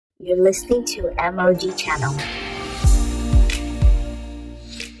You're listening to MOG Channel.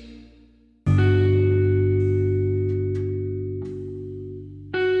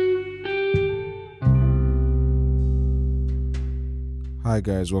 Hi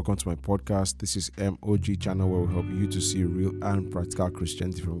guys, welcome to my podcast. This is MOG Channel, where we help you to see real and practical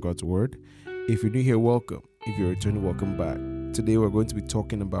Christianity from God's Word. If you're new here, welcome. If you're returning, welcome back. Today we're going to be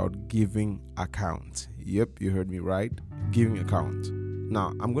talking about giving account. Yep, you heard me right. Giving account.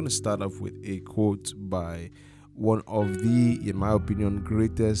 Now, I'm going to start off with a quote by one of the, in my opinion,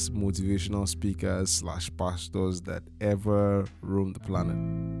 greatest motivational speakers / pastors that ever roamed the planet.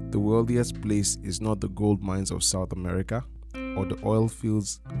 The wealthiest place is not the gold mines of South America or the oil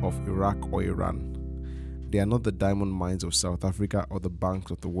fields of Iraq or Iran. They are not the diamond mines of South Africa or the banks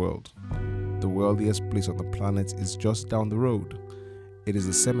of the world. The wealthiest place on the planet is just down the road. It is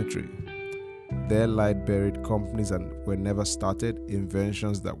the cemetery. There lie buried companies that were never started,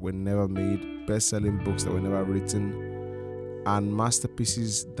 inventions that were never made, best-selling books that were never written, and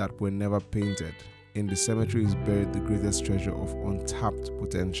masterpieces that were never painted. In the cemetery is buried the greatest treasure of untapped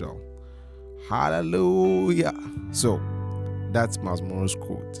potential. Hallelujah! So, that's Miles Monroe's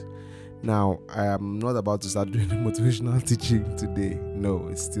quote. Now, I am not about to start doing motivational teaching today. No,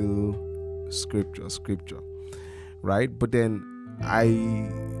 it's still scripture, right? But then I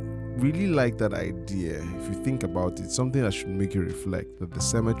really like that idea. If you think about it, something that should make you reflect that the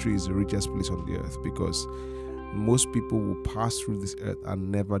cemetery is the richest place on the earth, because most people will pass through this earth and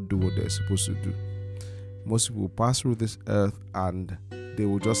never do what they're supposed to do. Most people will pass through this earth and they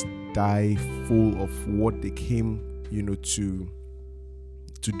will just die full of what they came to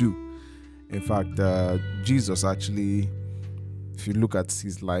do. In fact, Jesus actually, if you look at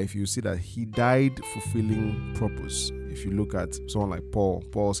his life, you see that he died fulfilling purpose. If you look at someone like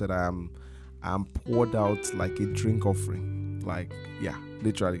Paul said, I am poured out like a drink offering. Like, yeah,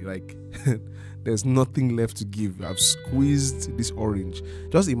 literally, like there's nothing left to give. I've squeezed this orange.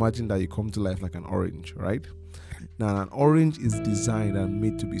 Just imagine that you come to life like an orange, right? Now, an orange is designed and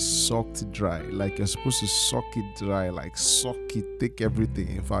made to be sucked dry. Like, you're supposed to suck it dry, like suck it, take everything.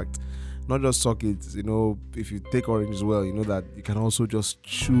 In fact, not just suck it, if you take orange as well, you know that you can also just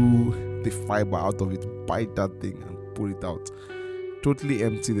chew the fiber out of it, bite that thing and pull it out. Totally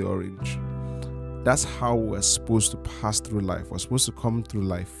empty the orange. That's how we're supposed to pass through life. We're supposed to come through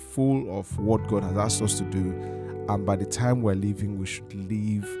life full of what God has asked us to do. And by the time we're leaving, we should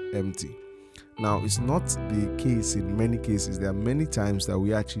leave empty. Now, it's not the case in many cases. There are many times that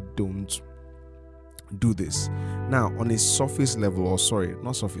we actually don't do this. Now, on a surface level, on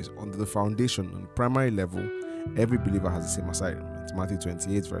the foundation, on the primary level, every believer has the same assignment. Matthew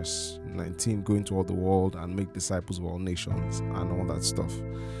 28 verse 19, go into all the world and make disciples of all nations and all that stuff.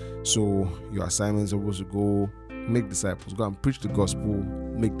 So your assignment is supposed to go make disciples, go and preach the gospel,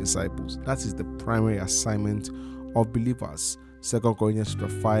 make disciples. That is the primary assignment of believers. 2 Corinthians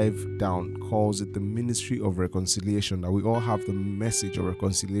 5 down calls it the ministry of reconciliation, that we all have the message of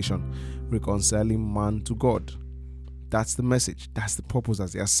reconciliation, reconciling man to God. That's the message, that's the purpose,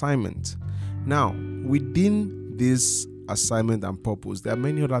 that's the assignment. Now, within this assignment and purpose, there are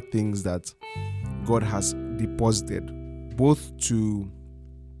many other things that God has deposited, both to,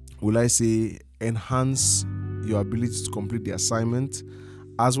 enhance your ability to complete the assignment,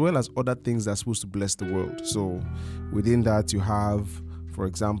 as well as other things that are supposed to bless the world. So within that, you have, for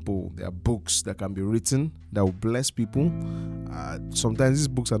example, there are books that can be written that will bless people. Sometimes these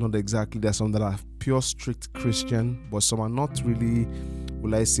books are not exactly, there are some that are pure strict Christian, but some are not really,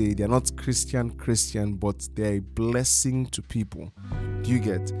 they're not Christian, but they're a blessing to people. Do you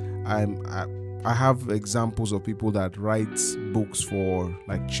get? I have examples of people that write books for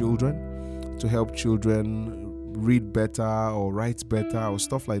like children, to help children read better or write better or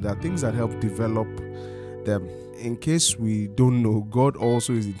stuff like that, things that help develop them. In case we don't know, God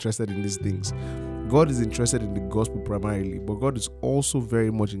also is interested in these things. God is interested in the gospel primarily, but God is also very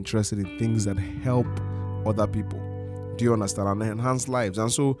much interested in things that help other people. Do you understand? And enhance lives.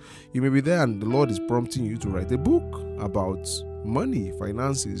 And so you may be there and the Lord is prompting you to write a book about money,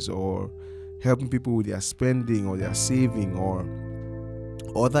 finances, or helping people with their spending or their saving or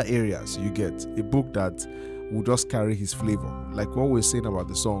other areas. You get a book that will just carry his flavor. Like what we're saying about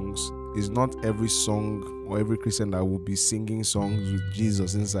the songs, is not every song or every Christian that will be singing songs with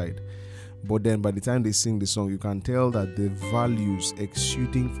Jesus inside. But then by the time they sing the song, you can tell that the values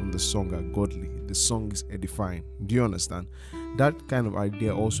exuding from the song are godly. The song is edifying. Do you understand? That kind of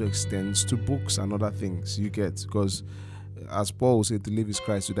idea also extends to books and other things, you get, because as Paul will say, to live is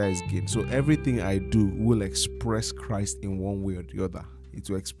Christ, to die is gain. So everything I do will express Christ in one way or the other. it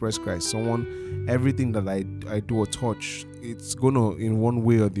will express Christ. Someone, everything that I do or touch, it's gonna in one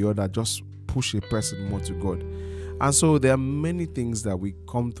way or the other just push a person more to God. And so there are many things that we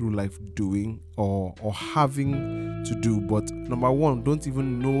come through life doing or having to do, but number one, don't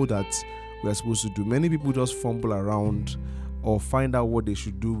even know that we are supposed to do. Many people just fumble around or find out what they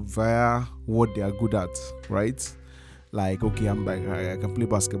should do via what they are good at, right? Like, okay, I can play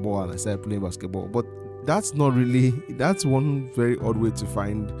basketball, and I started playing basketball. But that's one very odd way to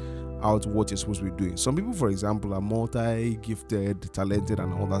find out what you're supposed to be doing. Some people, for example, are multi-gifted, talented,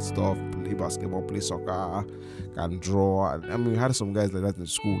 and all that stuff. Play basketball, play soccer, can draw. I mean, we had some guys like that in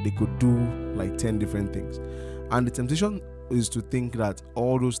school. They could do like 10 different things. And the temptation is to think that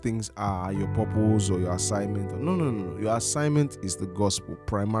all those things are your purpose or your assignment. No. Your assignment is the gospel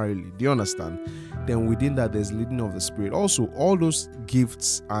primarily. Do you understand? Then within that, there's leading of the Spirit. Also, all those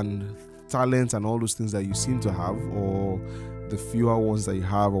gifts and talents and all those things that you seem to have, or the fewer ones that you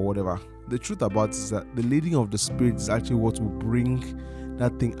have, or whatever, the truth about it is that the leading of the Spirit is actually what will bring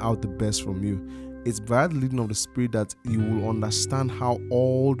that thing out the best from you. It's by the leading of the Spirit that you will understand how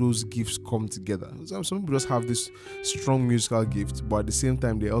all those gifts come together. Some people just have this strong musical gift, but at the same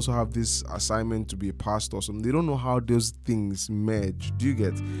time, they also have this assignment to be a pastor or something. They don't know how those things merge. Do you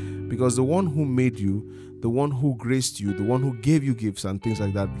get? Because the one who made you, the one who graced you, the one who gave you gifts and things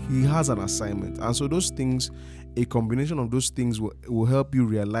like that, he has an assignment. And so those things, a combination of those things will help you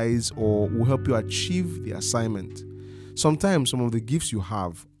realize or will help you achieve the assignment. Sometimes some of the gifts you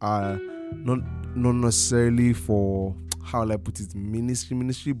have are not necessarily for, how will I put it,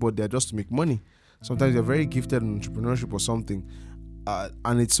 ministry, but they're just to make money. Sometimes you're very gifted in entrepreneurship or something,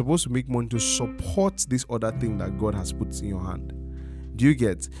 and it's supposed to make money to support this other thing that God has put in your hand. Do you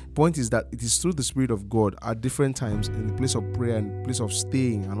get? Point is that it is through the Spirit of God at different times, in the place of prayer, in the place of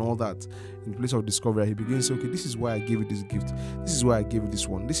staying and all that, in the place of discovery, he begins to say, okay, this is why I gave you this gift. This is why I gave you this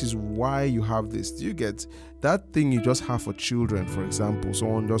one. This is why you have this. Do you get? That thing you just have for children, for example.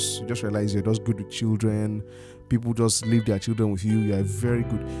 Someone just realize you're just good with children. People just leave their children with you. You're very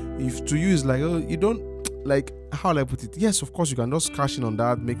good. If to you it's like, oh, you don't, like, how will I put it? Yes, of course, you can just cash in on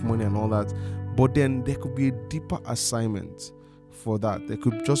that, make money and all that. But then there could be a deeper assignment for that. There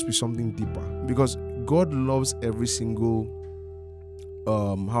could just be something deeper, because God loves every single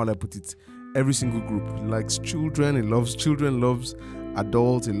how will I put it, every single group. He likes children, he loves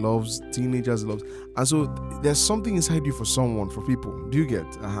adults, he loves teenagers, he loves, and so there's something inside you for someone, for people. Do you get?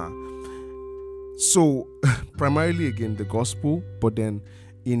 So primarily again the gospel, but then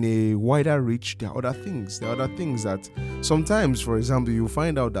in a wider reach, there are other things that sometimes, for example, you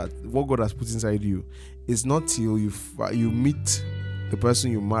find out that what God has put inside you is not till you meet the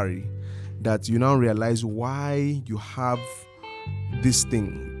person you marry that you now realize why you have this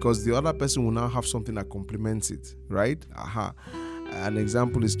thing, because the other person will now have something that complements it, right? An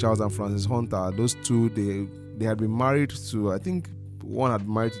example is Charles and Frances Hunter. Those two, they had been married to, I think one had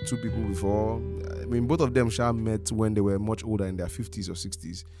married to two people before. I mean, both of them met when they were much older, in their 50s or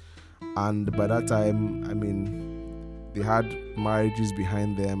 60s. And by that time, I mean, they had marriages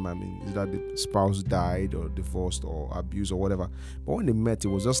behind them. I mean, either the spouse died or divorced or abused or whatever. But when they met, it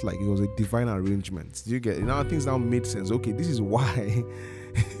was just like it was a divine arrangement. Do you get? Now things now made sense. Okay, this is why.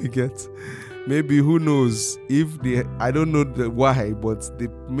 You get? Maybe, who knows, if I don't know why, but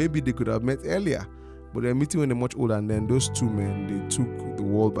maybe they could have met earlier. But they're meeting when they're much older, and then those two men, they took the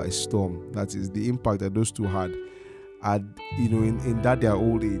world by storm. That is the impact that those two had in that their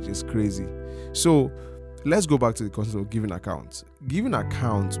old age is crazy. So let's go back to the concept of giving account. Giving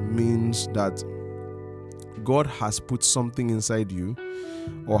account means that God has put something inside you,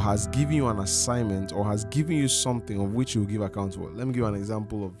 or has given you an assignment, or has given you something of which you will give account for. Let me give you an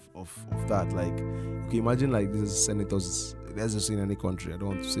example of that. Like, okay, imagine like these senators, let's just say in any country. I don't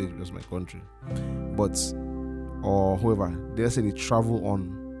want to say just my country, but or whoever. Let's say they travel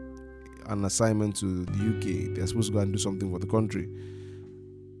on an assignment to the UK. They're supposed to go and do something for the country.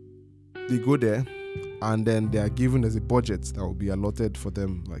 They go there, and then they are given as a budget that will be allotted for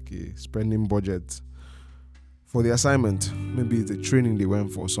them, like a spending budget for the assignment. Maybe it's a training they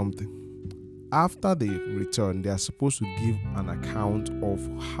went for or something. After they return, they are supposed to give an account of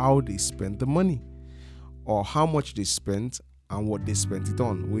how they spent the money, or how much they spent and what they spent it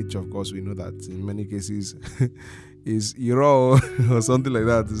on, which of course we know that in many cases is error or something like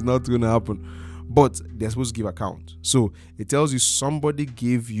that. It's not going to happen. But they're supposed to give account. So it tells you somebody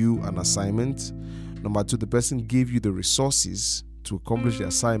gave you an assignment. Number two, the person gave you the resources to accomplish the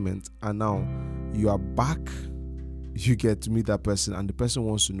assignment, and now you are back. You get to meet that person, and the person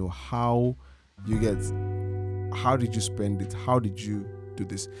wants to know how did you spend it? How did you do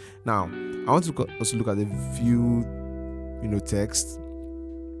this? Now, I want to also look at a few, texts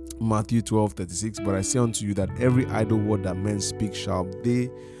Matthew 12:36, but I say unto you that every idle word that men speak shall they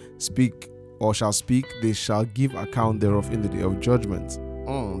speak, they shall give account thereof in the day of judgment.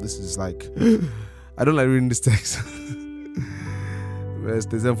 This is like, I don't like reading this text. Verse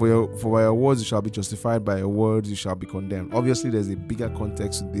 37, for by your words you shall be justified, by your words you shall be condemned. Obviously, there's a bigger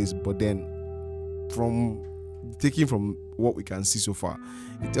context to this, but then taking from what we can see so far,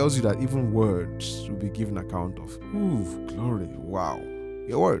 it tells you that even words will be given account of. Ooh, glory, wow,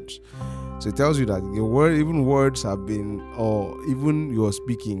 your words. So it tells you that even words have been, or even your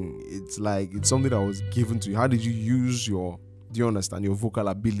speaking, it's like it's something that was given to you. How did you use do you understand, your vocal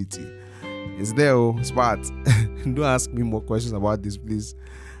ability? It's there, smart. Don't ask me more questions about this, please.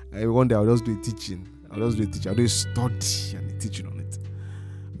 One day I'll just do a teaching. I'll do a study and a teaching on it.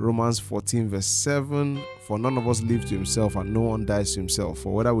 Romans 14 verse 7, for none of us lives to himself and no one dies to himself.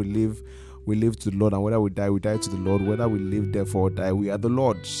 For whether we live to the Lord, and whether we die to the Lord. Whether we live, therefore, or die, we are the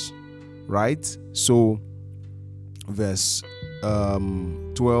Lord's. Right? So, verse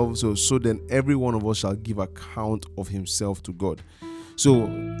 12, so then every one of us shall give account of himself to God. So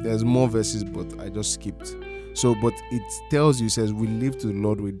there's more verses, but I just skipped. So, but it tells you, it says we live to the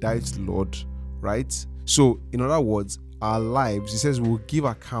Lord, we die to the Lord, right? So, in other words, our lives, it says we'll give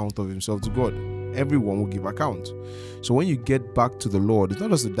account of himself to God. Everyone will give account. So when you get back to the Lord, it's not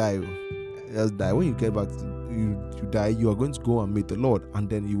just to die. Just die. When you get back, you die, you are going to go and meet the Lord, and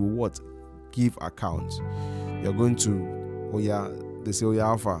then you will what? Give account. You're going to, they say,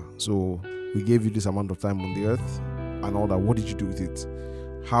 Alpha, so we gave you this amount of time on the earth and all that. What did you do with it?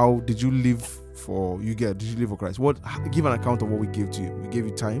 How did you live did you live for Christ? Give an account of what we gave to you. We gave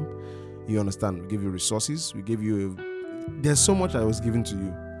you time, you understand? We gave you resources, there's so much that was given to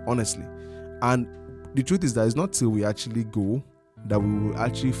you, honestly. And the truth is that it's not till we actually go that we will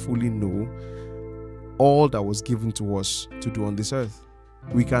actually fully know all that was given to us to do on this earth.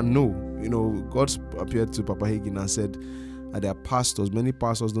 We can know, God appeared to Papa Hagin and said, and there are pastors, many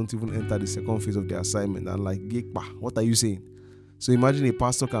pastors don't even enter the second phase of their assignment. And like, what are you saying? So imagine a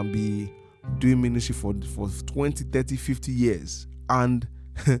pastor can be doing ministry for 20, 30, 50 years and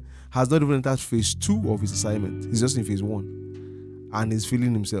has not even entered phase 2 of his assignment. He's just in phase 1 and he's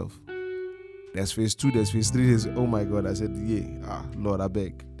feeling himself. There's phase 2, there's phase 3. Oh my God, I said, Lord, I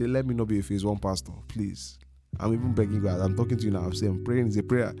beg. They let me not be a phase 1 pastor, please. I'm even begging God. I'm talking to you now. I'm saying, I'm praying. It's a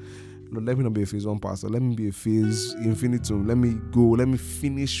prayer. Lord, let me not be a phase 1 pastor. Let me be a phase infinitum. Let me go. Let me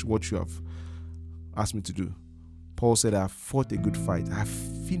finish what you have asked me to do. Paul said, I have fought a good fight. I have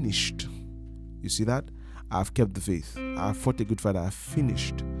finished. You see that? I have kept the faith. I have fought a good fight. I have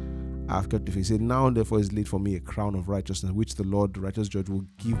finished. I have kept the faith. He said, now therefore is laid for me a crown of righteousness, which the Lord, the righteous judge, will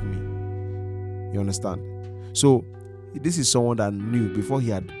give me. You understand? So this is someone that knew before he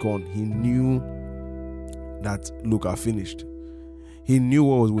had gone. He knew that, look, I finished. He knew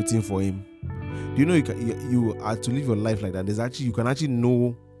what was waiting for him. Do you know you are to live your life like that? You can actually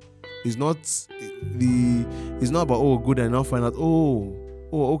know. It's not about good and not find out.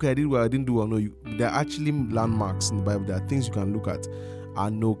 Okay, I did well, I didn't do well. No, there are actually landmarks in the Bible. There are things you can look at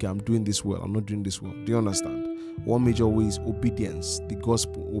and know, okay, I'm doing this well, I'm not doing this well. Do you understand? One major way is obedience, the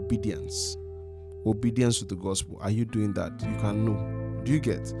gospel, obedience to the gospel. Are you doing that? You can know. Do you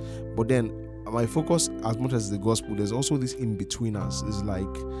get? But then my focus, as much as the gospel, there's also this in between us. It's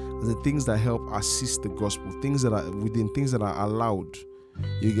like the things that help assist the gospel, things that are within, things that are allowed.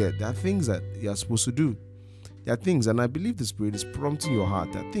 You get? There are things that you're supposed to do. There are things, and I believe the Spirit is prompting your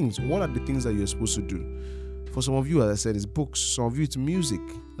heart. There are things. What are the things that you're supposed to do? For some of you, as I said, it's books. Some of you, it's music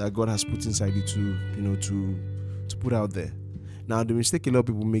that God has put inside you to put out there. Now, the mistake a lot of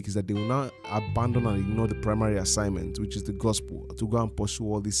people make is that they will now abandon and ignore the primary assignment, which is the gospel, to go and pursue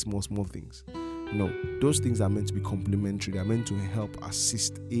all these small things. No, those things are meant to be complementary. They're meant to help,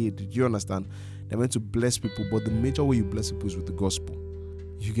 assist, aid. Do you understand? They're meant to bless people, but the major way you bless people is with the gospel.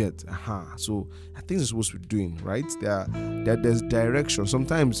 You get, so things you're supposed to be doing, right? There's direction.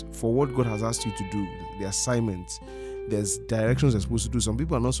 Sometimes for what God has asked you to do, the assignment, there's directions you're supposed to do. Some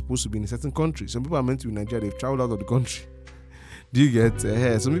people are not supposed to be in a certain country. Some people are meant to be in Nigeria. They've traveled out of the country. Do you get?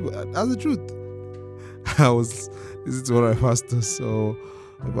 Some people, that's the truth. I was listening to one of my pastors. So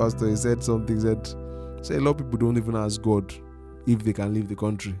the pastor, he said something, say a lot of people don't even ask God if they can leave the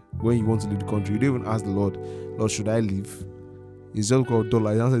country. When you want to leave the country, you don't even ask the Lord, should I leave? It's just called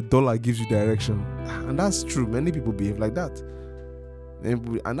dollar. The dollar gives you direction. And that's true. Many people behave like that.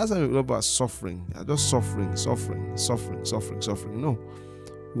 And that's how we talk about suffering. Just suffering. No.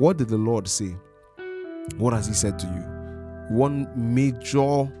 What did the Lord say? What has He said to you? One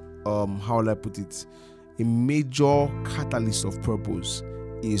major, how will I put it? A major catalyst of purpose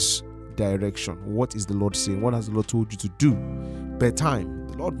is direction. What is the Lord saying? What has the Lord told you to do? Per time,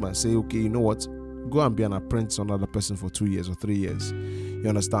 the Lord might say, okay, you know what? Go and be an apprentice on another person for 2 years or 3 years. You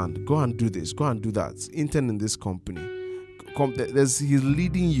understand? Go and do this. Go and do that. Intern in this company. He's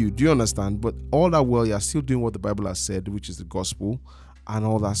leading you. Do you understand? But all that while you're still doing what the Bible has said, which is the gospel and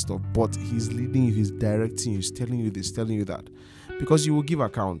all that stuff. But he's leading you. He's directing you. He's telling you this, telling you that. Because you will give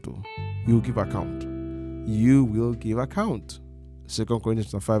account. You will give account. You will give account. 2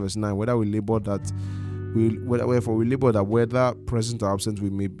 Corinthians 5 verse 9. Whether we labor that wherefore we labor that whether present or absent we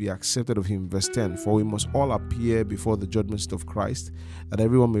may be accepted of him. Verse 10. For we must all appear before the judgment seat of Christ, that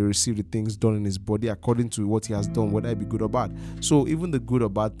everyone may receive the things done in his body according to what he has done, whether it be good or bad. So even the good or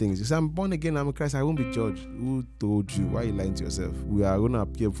bad things, you say, I'm born again, I'm in Christ, I won't be judged. Who told you? Why are you lying to yourself? We are going to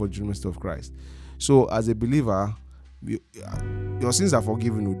appear before the judgment seat of Christ. So as a believer, your sins are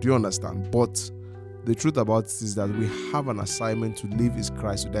forgiven. Do you understand? But the truth about it is that we have an assignment to live is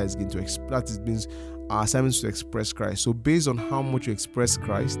Christ, so that is going to express. That means our assignment is to express Christ. So based on how much you express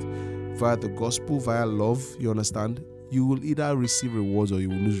Christ via the gospel, via love, you understand, you will either receive rewards or you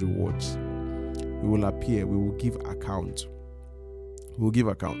will lose rewards. We will appear. We will give account. We will give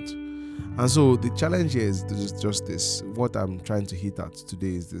account. And so the challenge here is just this. What I'm trying to hit at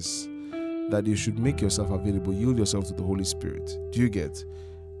today is this: that you should make yourself available, yield yourself to the Holy Spirit. Do you get?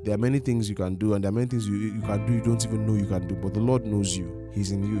 There are many things you can do, and there are many things you can do you don't even know you can do. But the Lord knows you.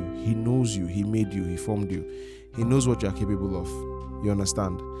 He's in you. He knows you. He made you. He formed you. He knows what you are capable of. You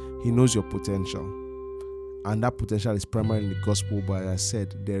understand? He knows your potential. And that potential is primarily in the gospel. But as I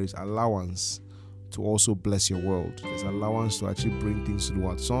said, there is allowance to also bless your world. There's allowance to actually bring things to the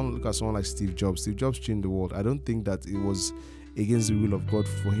world. Look at someone like Steve Jobs. Steve Jobs changed the world. I don't think that it was against the will of God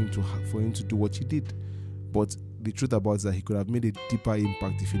for him to do what he did. But the truth about it is that he could have made a deeper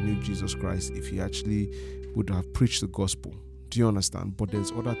impact if he knew Jesus Christ, if he actually would have preached the gospel. Do you understand? But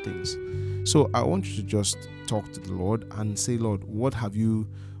there's other things. So I want you to just talk to the Lord and say, Lord, what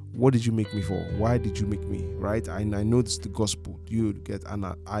did you make me for? Why did you make me? Right? I know it's the gospel. You get, and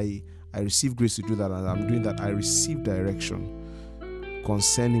I receive grace to do that, and I'm doing that. I receive direction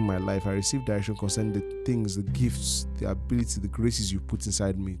concerning my life. I receive direction concerning the things, the gifts, the ability, the graces you put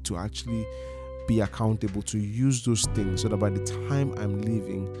inside me to actually be accountable, to use those things so that by the time I'm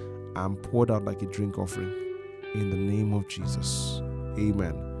leaving, I'm poured out like a drink offering. In the name of Jesus.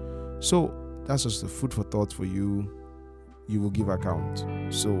 Amen. So that's just the food for thought for you. You will give account.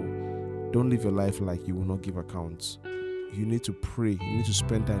 So don't live your life like you will not give account. You need to pray. You need to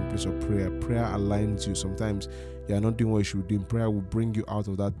spend time in place of prayer. Prayer aligns you. Sometimes you are not doing what you should do. Prayer will bring you out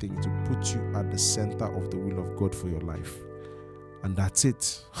of that thing to put you at the center of the will of God for your life. And that's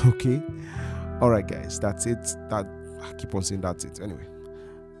it. Okay? All right, guys. That's it. I keep on saying that's it. Anyway,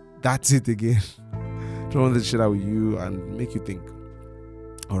 that's it again. Just wanted to share that with you and make you think.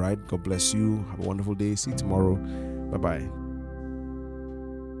 All right. God bless you. Have a wonderful day. See you tomorrow. Bye-bye.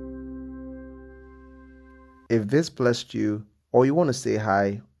 If this blessed you, or you want to say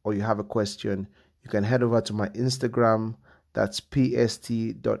hi, or you have a question, you can head over to my Instagram. That's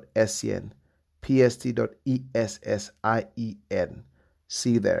pst.sen. pst.essien.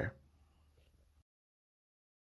 See you there.